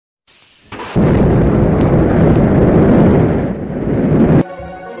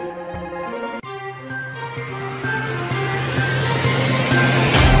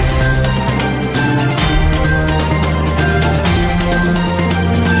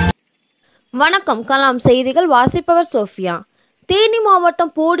வணக்கம். கலாம் செய்திகள் வாசிப்பவர் சோஃபியா. தேனி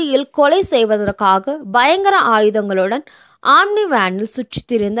மாவட்டம் போடியில் கொலை செய்வதற்காக பயங்கர ஆயுதங்களுடன் ஆம்னி வேனில் சுற்றித்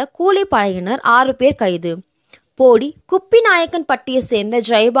திரிந்த கூலிப்படையினர் 6 பேர் கைது. போடி குப்பிநாயக்கன்பட்டியை சேர்ந்த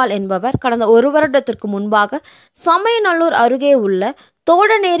ஜெயபால் என்பவர் கடந்த 1 வருடத்திற்கு முன்பாக சமயநல்லூர் அருகே உள்ள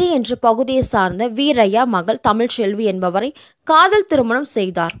தோடநேரி என்ற பகுதியை சார்ந்த வீரையா மகள் தமிழ்ச்செல்வி என்பவரை காதல் திருமணம்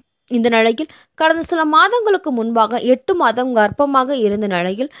செய்தார். இந்த நிலையில் கடந்த சில மாதங்களுக்கு முன்பாக 8 மாதம் கர்ப்பமாக இருந்த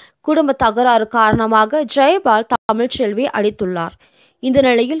நிலையில் குடும்ப தகராறு காரணமாக ஜெயபால் தமிழ்ச்செல்வியை அடித்துள்ளார். இந்த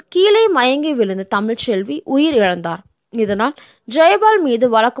நிலையில் கீழே மயங்கி விழுந்த தமிழ்ச்செல்வி உயிர் இழந்தார். இதனால் ஜெயபால் மீது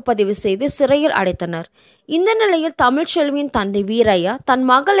வழக்கு பதிவு செய்து சிறையில் அடைத்தனர். இந்த நிலையில் தமிழ்ச்செல்வியின் தந்தை வீரையா தன்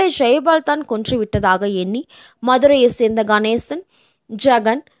மகளை ஜெயபால் தான் கொன்றுவிட்டதாக எண்ணி மதுரையை சேர்ந்த கணேசன்,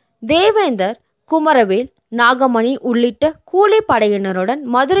 ஜெகன், தேவேந்தர், குமரவேல், நாகமணி உள்ளிட்ட கூலிப்படையினருடன்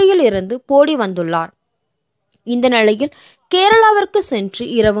மதுரையில் இருந்து போடி வந்துள்ளார். இந்த நிலையில் கேரளாவிற்கு சென்று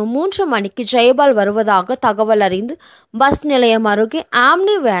இரவு 3 மணிக்கு ஜெயபால் வருவதாக தகவல் அறிந்து பஸ் நிலையம் அருகே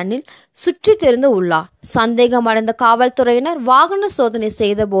ஆம்னி வேனில் சுற்றி திரிந்து உள்ளார். சந்தேகமடைந்த காவல்துறையினர் வாகன சோதனை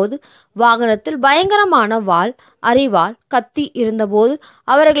செய்தபோது வாகனத்தில் பயங்கரமான வாள், அரிவாள், கத்தி இருந்தபோது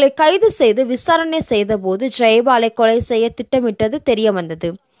அவர்களை கைது செய்து விசாரணை செய்தபோது ஜெயபாலை கொலை செய்ய திட்டமிட்டது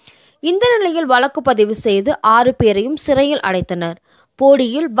தெரியவந்தது. இந்த நிலையில் வழக்கு பதிவு செய்து 6 பேரையும் சிறையில் அடைத்தனர்.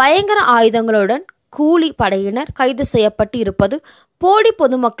 போடியில் பயங்கர ஆயுதங்களுடன் கூலி படையினர் கைது செய்யப்பட்டு இருப்பது போடி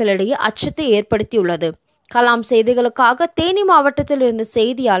பொதுமக்களிடையே அச்சத்தை ஏற்படுத்தியுள்ளது. கலாம் செய்திகளுக்காக தேனி மாவட்டத்தில் இருந்த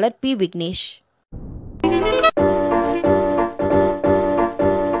செய்தியாளர் பி. விக்னேஷ்.